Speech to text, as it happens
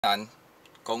南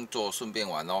工作顺便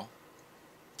玩哦。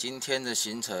今天的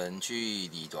行程去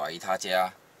李大姨她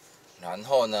家，然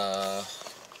后呢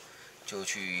就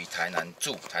去台南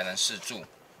市住，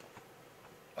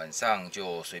晚上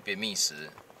就随便觅食，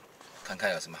看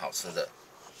看有什么好吃的。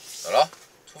走咯，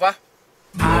出发！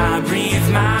 I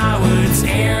breathe my words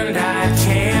and I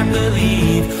can't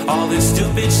believe all the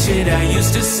stupid shit I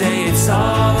used to say. It's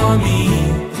all on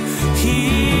me.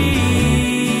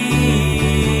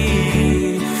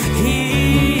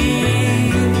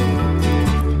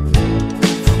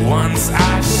 Once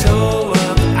I show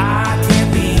up, I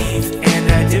can't leave,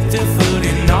 and I dip the foot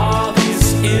in all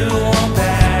this. It won't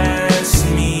pass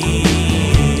me.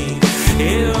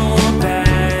 It won't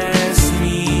pass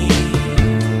me.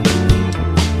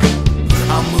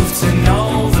 I'll move to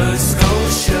Nova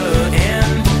Scotia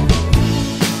and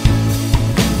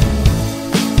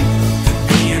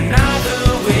be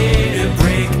another way to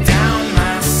break down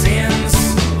my sins.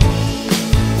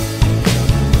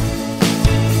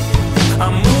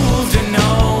 I'll move to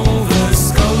Nova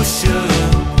Scotia.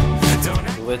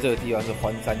 除非这个地方是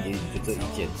荒山野岭，就这一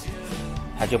间，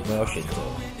他就没有选择。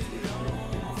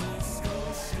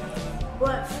不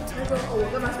会，他说哦，我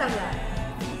干嘛上来？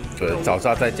对，早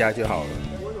上在家就好了。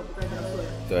我怎么不在家睡？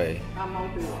对，大猫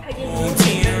多，太监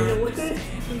我是。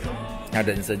他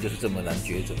人生就是这么难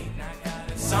抉择。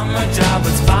 Summer job,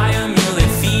 let's buy a meal that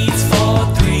feeds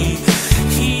for three.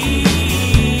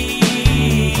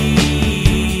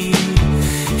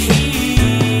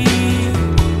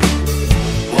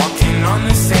 Walking on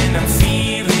the sand, I'm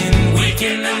feeling weak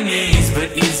in the knees,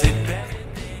 but is it better?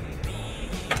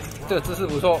 这个姿势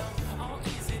不错。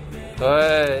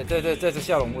对，这次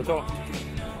笑容不错。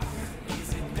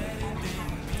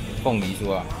凤梨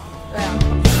酥啊。对啊。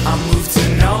 I moved to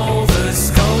Nova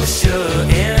Scotia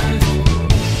and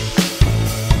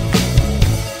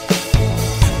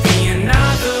be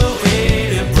another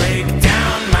way to break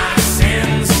down my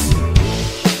sins.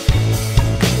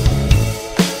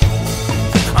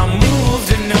 I moved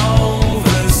to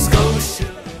Nova Scotia.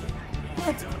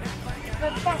 那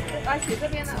放来写这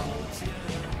边呢？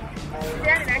今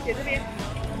天你来写这边，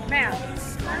妹啊。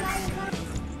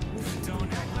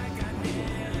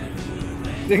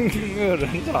 真个人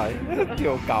才，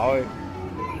有搞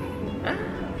哎！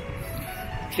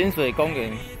清水公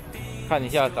园，看一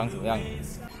下长什么样。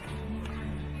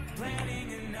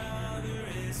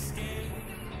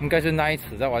应该是那一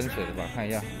池在玩水的吧？看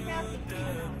一下。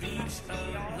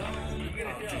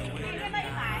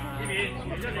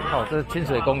哦，这清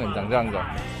水公园长这样子。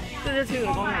这就是清水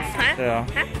公园。对啊。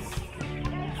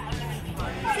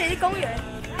这也是公园。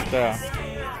对啊。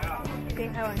 可以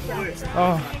开玩笑。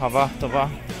哦，好吧，走吧。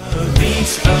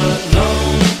 Beach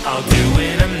alone, I'll do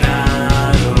it, I'm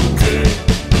not okay.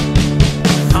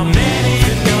 How many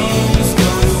gnomes go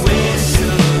to wish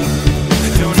you?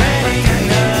 Don't let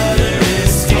another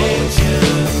escape you.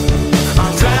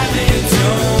 I'm driving to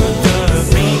the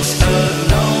beach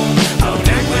alone. I'll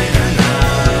act like I'm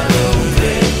not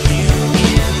okay.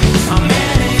 How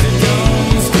many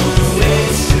gnomes go to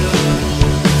wish you?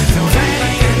 Don't let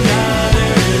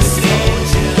another escape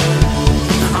you.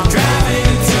 I'm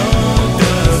driving to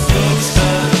the beach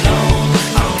alone.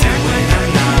 I'll act like I'm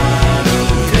not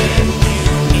okay.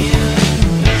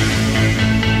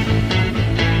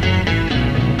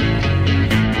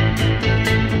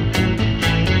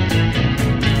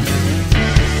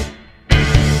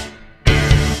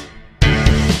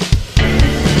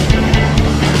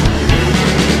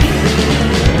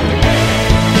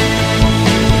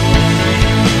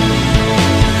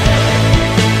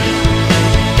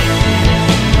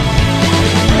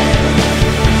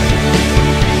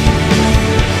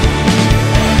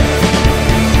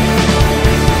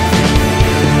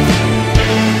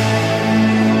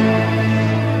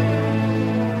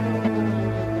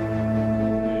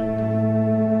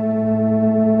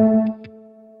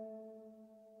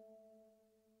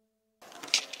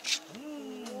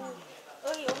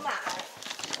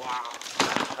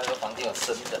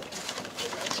升等。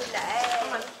进来。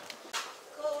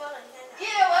耶！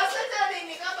我要生这里，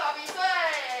你跟爸比对。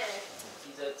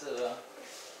鸡在这啊。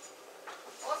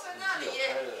我生那里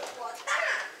耶，我大。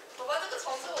宝宝，这个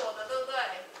床是我的，对不对？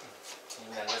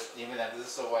你们两个是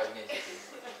受外面。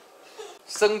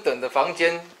升等的房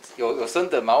间有升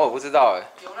等吗？我不知道哎。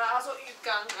有啦，他说浴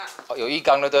缸啊。哦，有浴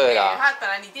缸就对了啦。他本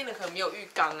来你订的可能没有浴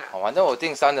缸啊。哦，反正我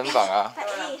订3人房啊。太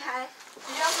厉害。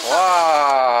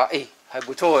哇，哎，还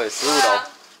不错哎，15楼。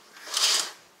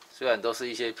虽然都是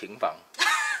一些平房，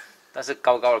但是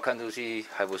高高的看出去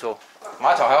还不错。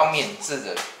马桶还要免治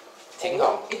的，挺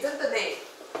好。哎，真的呢。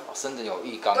哦，真的有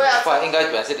浴缸，对啊，不然应该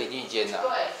本来是淋浴间呐。对。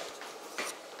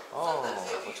哦，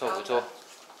不错不错。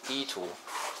衣橱，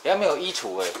它没有衣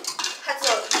橱哎，它只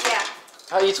有衣架。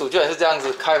它衣橱居然是这样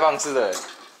子开放式的，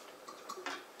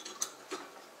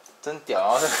真屌！然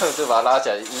后这个就把它拉起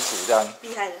来，衣橱这样，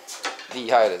厉害的，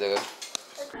厉害的这个。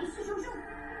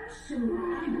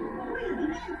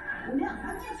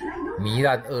糜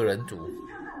烂2人组。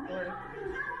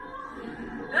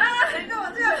啊！你干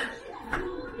嘛这样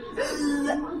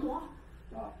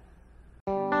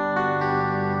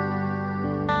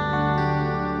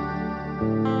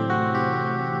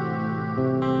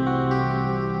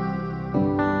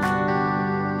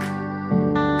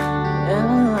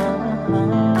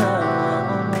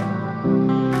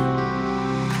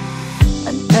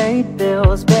？Unpaid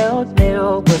bills, spilled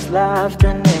milk was left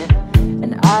in it,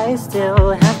 and I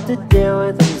still have to deal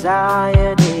with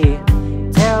anxiety.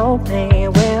 Tell me,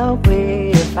 will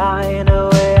we find a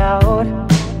way out?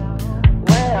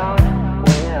 Way out,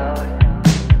 way out.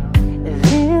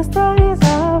 These days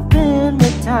I've been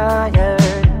retired,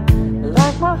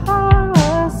 like my heart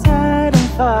was set on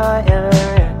fire.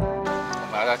 我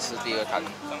们要再吃第2摊，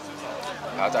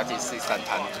然后再去第3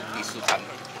摊、第4摊。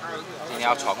今天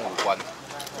要闯5关。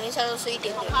等一下就吃1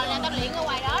点点。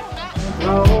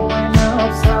 Growing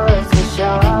up starts to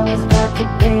show, it's back to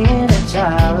being a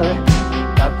child.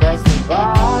 I press the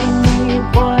bottom,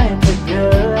 rewind the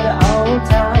good old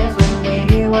times when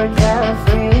we were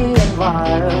carefree and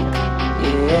wild.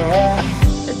 Yeah,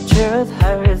 the truth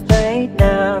hurts, they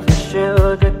never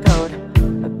sugarcoat.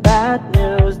 But bad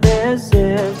news, this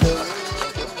is.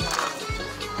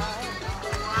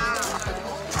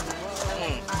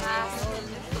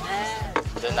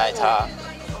 你的奶茶。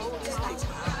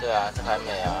对啊，这还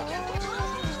美啊。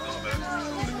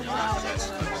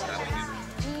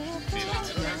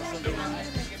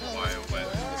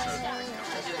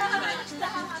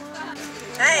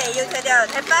哎，又开掉了，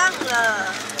太棒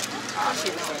了！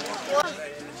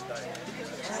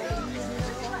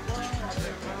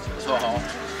不错哦。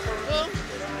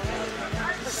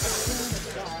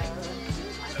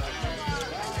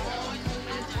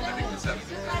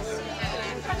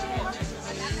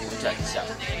闻起来很香。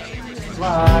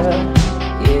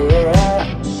Yeah,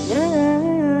 yeah.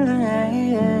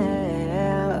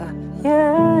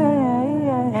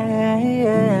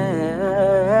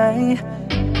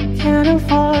 Can't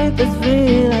avoid this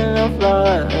feeling of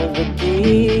love, the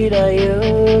kid I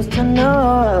used to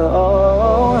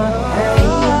know. Hey, you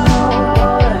know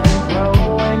what?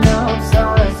 Growing up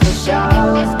starts to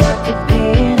show, it's got to be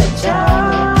a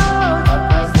child. I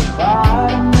press the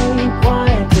bottom,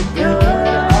 rewind to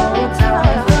good old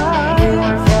times when we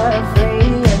were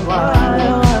carefree and wild.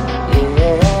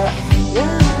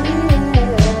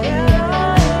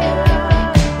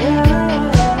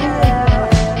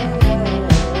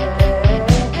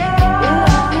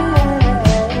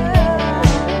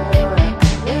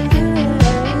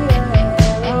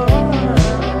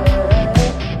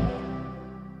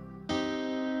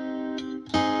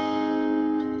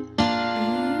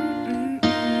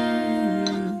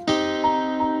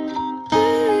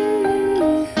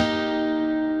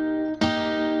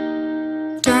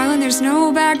 Darling, there's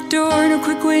no back door, no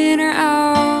quick way in or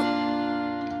out.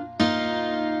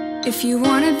 If you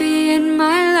wanna be in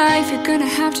my life, you're gonna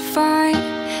have to find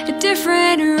a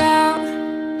different route.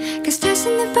 'Cause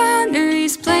testing the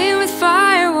boundaries, playing with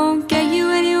fire won't get you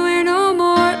anywhere no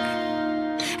more.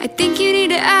 I think you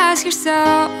need to ask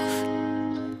yourself,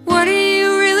 what are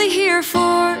you really here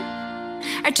for?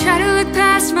 I try to look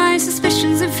past my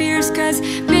suspicions and fears, 'cause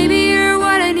maybe you're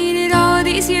what I needed all of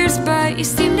these years, but you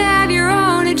seem to have your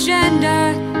own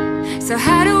agenda. So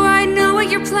how do I know what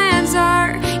your plans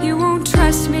are? You won't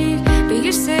trust me, but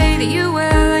you say that you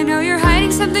will. I know you're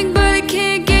hiding something, but I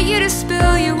can't get you to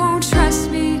spill. You won't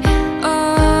trust me,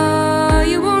 oh,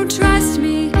 you won't trust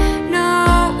me,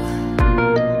 no.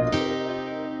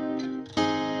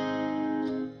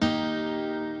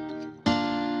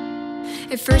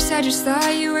 At first I just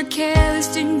thought you were careless,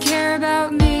 didn't care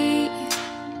about me.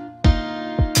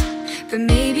 But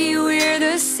maybe we're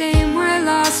the same, we're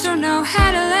lost, don't know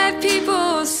how to let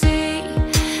people see.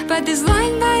 But this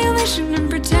lying by omission and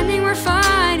pretending we're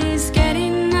fine is